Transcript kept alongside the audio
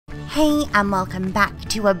Hey, and welcome back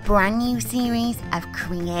to a brand new series of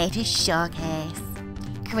Creator Showcase.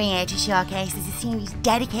 Creator Showcase is a series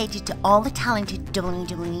dedicated to all the talented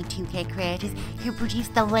WWE 2K creators who produce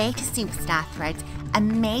the latest superstar threads,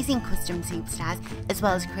 amazing custom superstars, as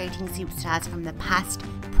well as creating superstars from the past,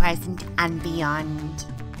 present, and beyond.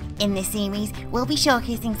 In this series, we'll be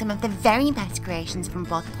showcasing some of the very best creations from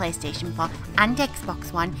both PlayStation 4 and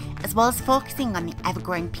Xbox One, as well as focusing on the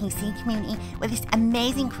ever-growing PC community with its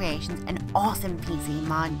amazing creations and awesome PC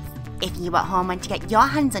mods. If you at home want to get your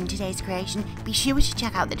hands on today's creation, be sure to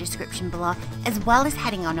check out the description below, as well as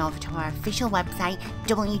heading on over to our official website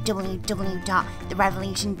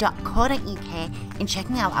www.RevELLEution.co.uk and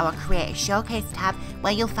checking out our Creator Showcase tab,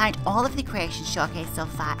 where you'll find all of the creations showcased so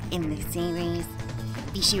far in this series.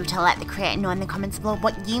 Be sure to let the creator know in the comments below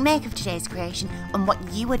what you make of today's creation and what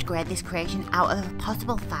you would grade this creation out of a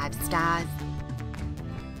possible 5 stars.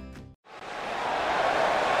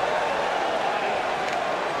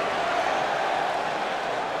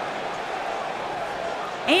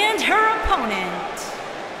 And her opponent,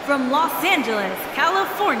 from Los Angeles,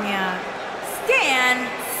 California,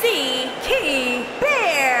 Stacy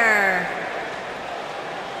Keibler.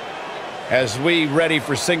 As we ready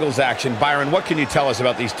for singles action, Byron, what can you tell us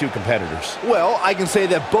about these two competitors? Well, I can say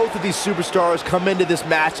that both of these superstars come into this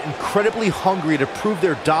match incredibly hungry to prove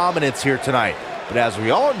their dominance here tonight. But as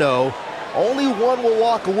we all know, only one will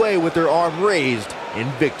walk away with their arm raised in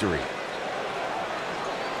victory.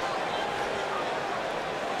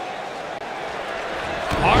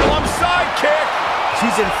 Harlem sidekick!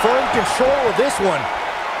 She's in firm control of this one.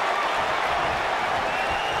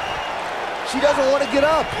 She doesn't want to get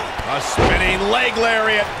up. A spinning leg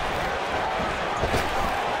lariat.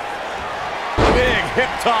 Big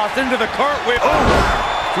hip toss into the cartwheel. Oh,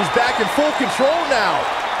 she's back in full control now.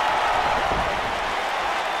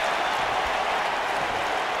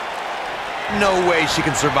 No way she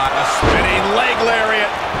can survive. A spinning leg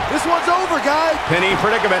lariat. This one's over, guys. Pinning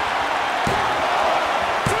predicament.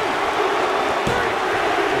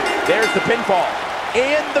 There's the pinfall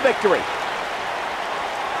and the victory.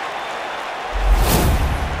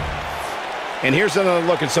 And here's another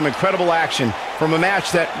look at some incredible action from a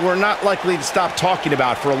match that we're not likely to stop talking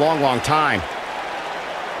about for a long, long time.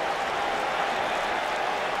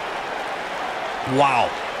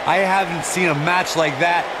 Wow, I haven't seen a match like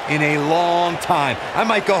that in a long time. I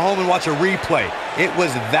might go home and watch a replay. It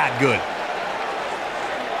was that good.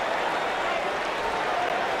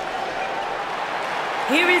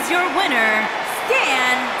 Here is your winner,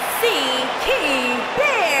 Stacy Keibler.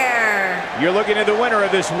 You're looking at the winner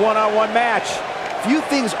of this one-on-one match. Few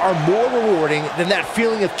things are more rewarding than that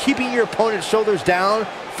feeling of keeping your opponent's shoulders down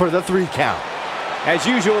for the 3 count. As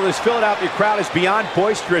usual, this Philadelphia crowd is beyond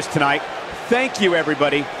boisterous tonight. Thank you,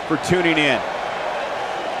 everybody, for tuning in.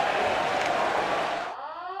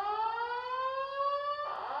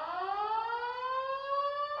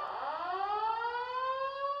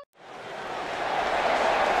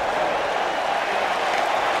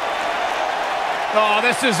 Oh,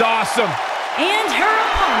 this is awesome. And her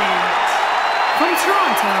opponent, from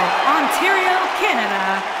Toronto, Ontario,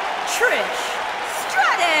 Canada, Trish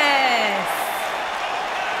Stratus.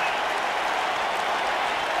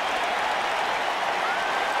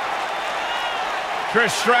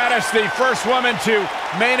 Trish Stratus, the first woman to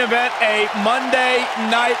main event a Monday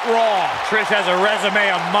Night Raw. Trish has a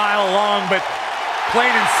resume a mile long, but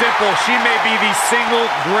plain and simple, she may be the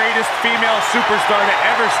single greatest female superstar to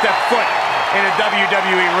ever step foot in a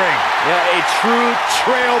WWE ring. Yeah, a true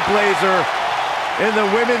trailblazer in the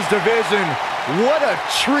women's division. What a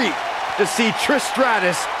treat to see Trish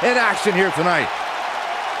Stratus in action here tonight.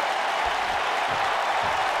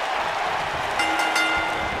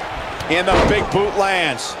 And the big boot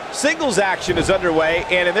lands. Singles action is underway,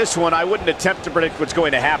 and in this one, I wouldn't attempt to predict what's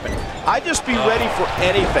going to happen. I'd just be ready for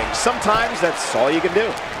anything. Sometimes that's all you can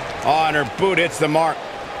do. Oh, and her boot hits the mark.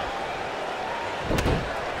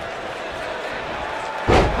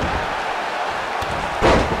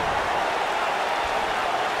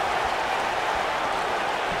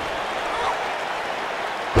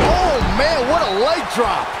 Man, what a leg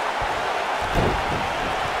drop.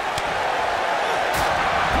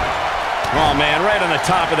 Oh, man, right on the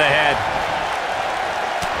top of the head.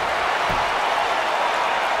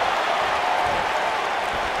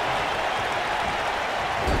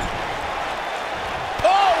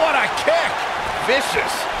 Oh, what a kick.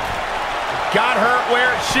 Vicious. Got her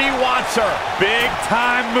where she wants her. Big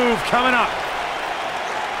time move coming up.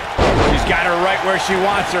 She's got her right where she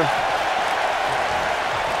wants her.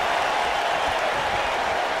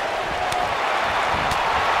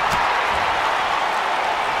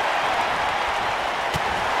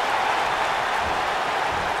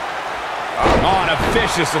 On a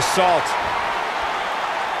vicious assault.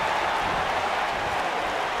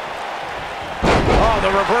 Oh,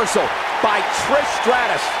 the reversal by Trish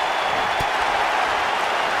Stratus.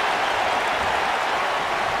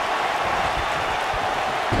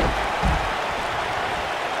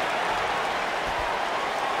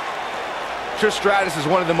 Trish Stratus is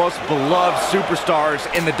one of the most beloved superstars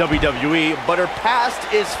in the WWE, but her past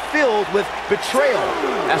is filled with betrayal,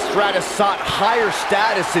 as Stratus sought higher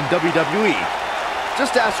status in WWE.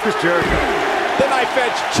 Just ask Chris Jericho. The knife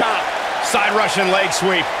edge chop. Side Russian leg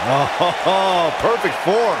sweep. Oh, perfect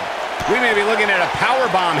form. We may be looking at a power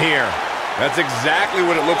bomb here. That's exactly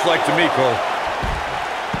what it looks like to me, Cole.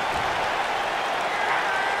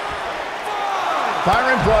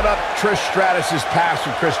 Byron brought up Trish Stratus' past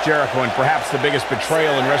with Chris Jericho and perhaps the biggest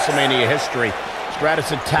betrayal in WrestleMania history.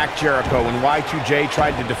 Stratus attacked Jericho and Y2J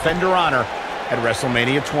tried to defend her honor at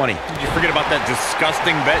WrestleMania 20. Did you forget about that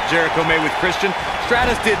disgusting bet Jericho made with Christian?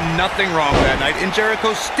 Stratus did nothing wrong that night, and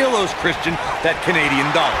Jericho still owes Christian that Canadian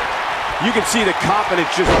dollar. You can see the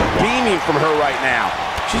confidence just beaming from her right now.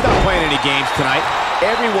 She's not playing any games tonight.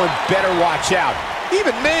 Everyone better watch out.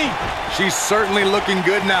 Even me. She's certainly looking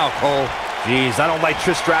good now, Cole. Jeez, I don't like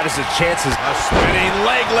Trish Stratus' chances. A spinning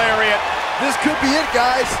leg lariat. This could be it,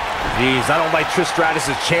 guys. Jeez, I don't like Trish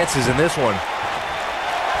Stratus' chances in this one.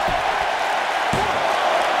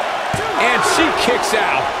 And she kicks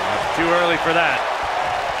out. That's too early for that.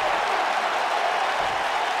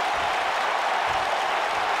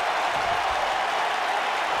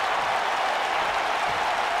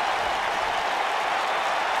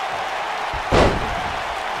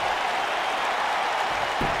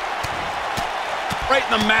 Right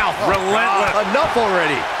in the mouth. Relentless. Enough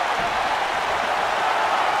already.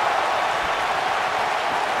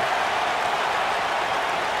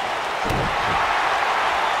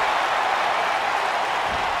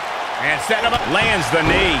 And set him up. Lands the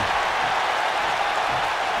knee.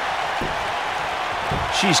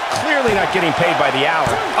 She's clearly not getting paid by the hour.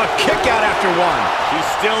 A kick out after one. She's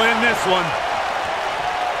still in this one.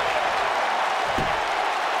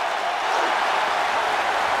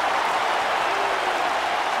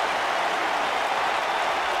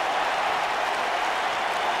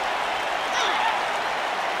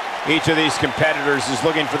 Each of these competitors is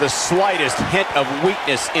looking for the slightest hint of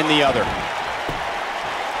weakness in the other.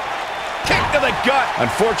 Kick to the gut.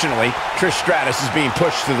 Unfortunately, Trish Stratus is being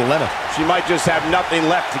pushed to the limit. She might just have nothing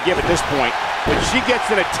left to give at this point. When she gets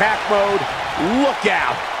in attack mode, look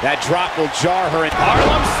out. That drop will jar her.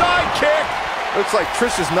 Harlem sidekick. Looks like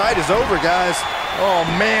Trish's night is over, guys. Oh,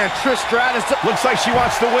 man, Trish Stratus. Looks like she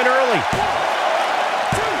wants to win early.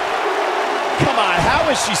 Come on, how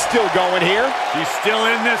is she still going here? She's still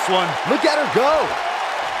in this one. Look at her go.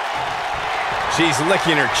 She's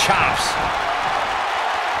licking her chops.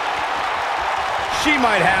 She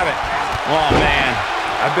might have it. Oh, man.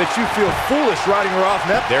 I bet you feel foolish riding her off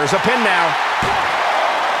net. There's a pin now.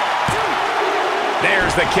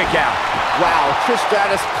 There's the kick out. Wow, Trish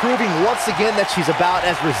Stratus proving once again that she's about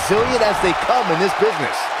as resilient as they come in this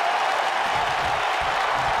business.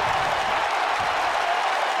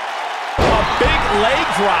 Big leg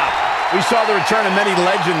drop. We saw the return of many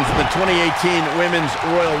legends in the 2018 Women's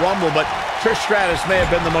Royal Rumble, but Trish Stratus may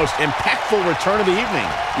have been the most impactful return of the evening.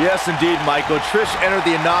 Yes, indeed, Michael. Trish entered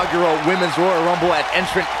the inaugural Women's Royal Rumble at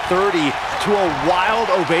entrant 30 to a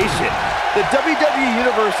wild ovation. The WWE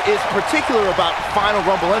Universe is particular about Final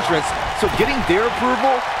Rumble entrants, so getting their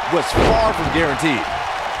approval was far from guaranteed.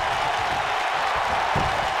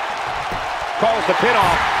 Calls the pin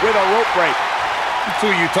off with a rope break.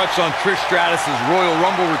 Until you touched on Trish Stratus' Royal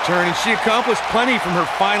Rumble return, and she accomplished plenty from her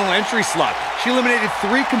final entry slot. She eliminated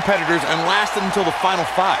 3 competitors and lasted until the final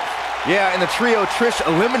 5. Yeah, and the trio Trish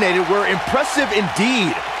eliminated were impressive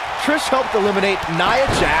indeed. Trish helped eliminate Nia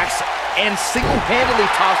Jax and single-handedly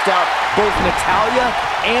tossed out both Natalya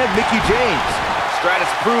and Mickie James.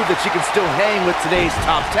 Stratus proved that she can still hang with today's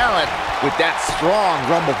top talent with that strong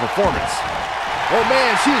Rumble performance. Oh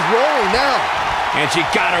man, she's rolling now. And she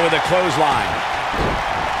got her with a clothesline.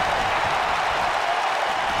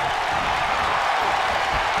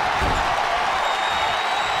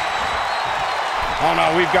 Oh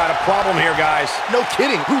no, we've got a problem here, guys. No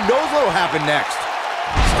kidding. Who knows what'll happen next?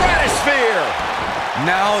 Stratosphere!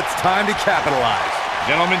 Now it's time to capitalize.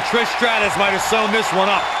 Gentlemen, Trish Stratus might have sewn this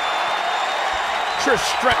one up. Trish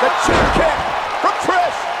Stratus. The chair kick from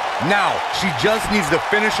Trish. Now, she just needs to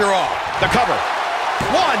finish her off. The cover.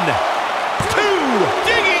 1, 2.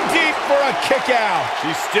 Digging deep for a kick out.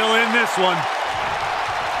 She's still in this one.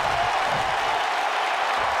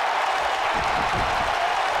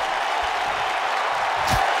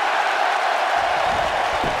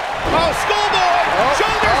 Oh, schoolboy!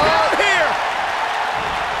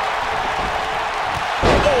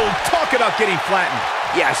 talk about getting flattened.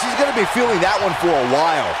 Yeah, she's going to be feeling that one for a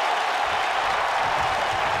while.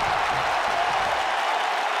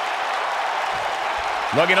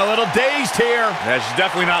 Looking a little dazed here. Yeah, she's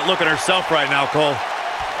definitely not looking herself right now, Cole.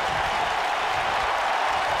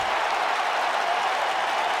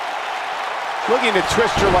 Looking to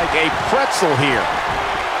twist her like a pretzel here.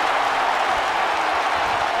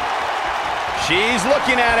 She's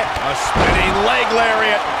looking at it. A spinning leg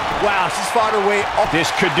lariat. Wow, she's fought her way up.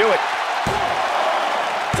 This could do it.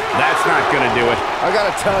 That's not going to do it. I got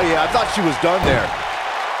to tell you, I thought she was done there.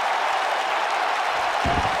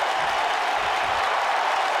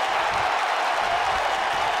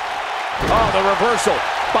 Oh, the reversal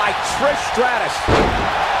by Trish Stratus.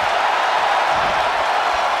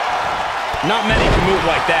 Not many can move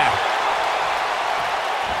like that.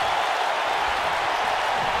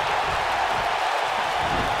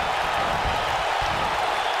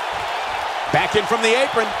 Back in from the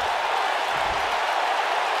apron.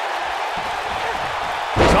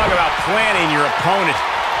 Talk about planning your opponent.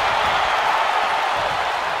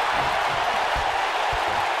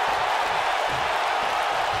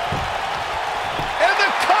 And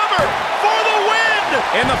the cover for the win!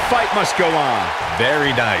 And the fight must go on.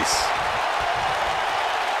 Very nice.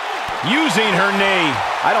 Using her knee.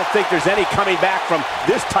 I don't think there's any coming back from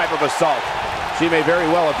this type of assault. She may very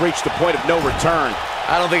well have reached the point of no return.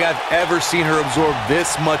 I don't think I've ever seen her absorb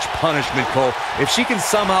this much punishment, Cole. If she can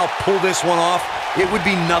somehow pull this one off, it would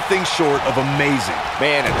be nothing short of amazing.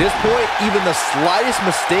 Man, at this point, even the slightest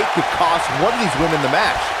mistake could cost one of these women the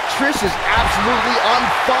match. Trish is absolutely on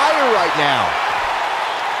fire right now.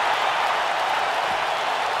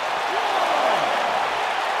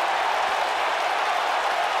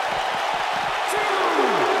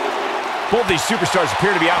 Both these superstars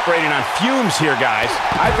appear to be operating on fumes here, guys.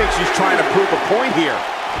 I think she's trying to prove a point here.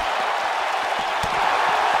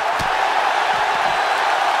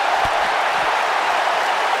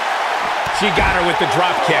 She got her with the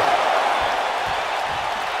drop kick.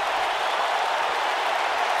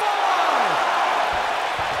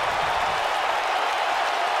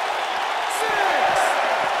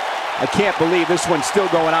 I can't believe this one's still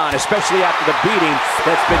going on, especially after the beating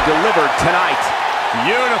that's been delivered tonight.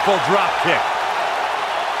 Beautiful drop kick.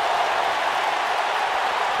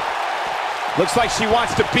 Looks like she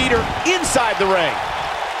wants to beat her inside the ring.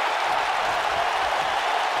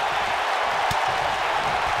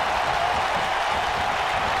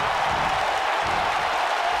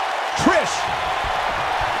 Trish.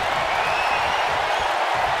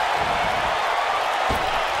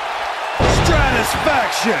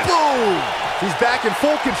 Stratisfaction. Boom! He's back in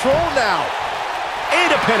full control now.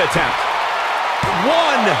 And a pin attempt. 1,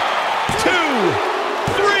 2,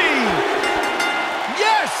 3.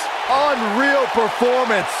 Yes! Unreal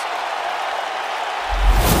performance.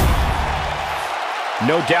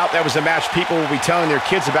 No doubt that was a match people will be telling their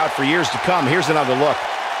kids about for years to come. Here's another look.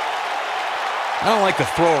 I don't like to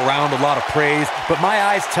throw around a lot of praise, but my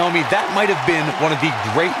eyes tell me that might have been one of the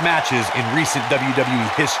great matches in recent WWE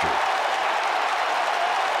history.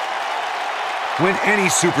 When any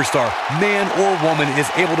superstar, man or woman, is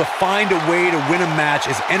able to find a way to win a match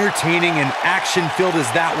as entertaining and action-filled as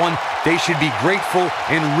that one, they should be grateful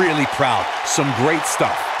and really proud. Some great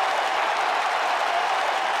stuff.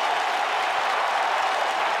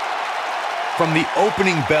 From the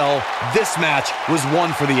opening bell, this match was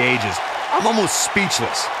one for the ages. I'm almost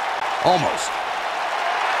speechless. Almost.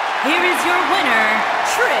 Here is your winner,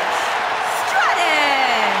 Trish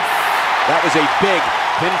Stratus. That was a big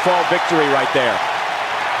pinfall victory right there.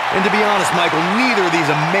 And to be honest, Michael, neither of these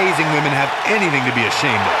amazing women have anything to be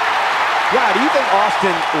ashamed of. Yeah, do you think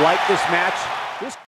Austin liked this match?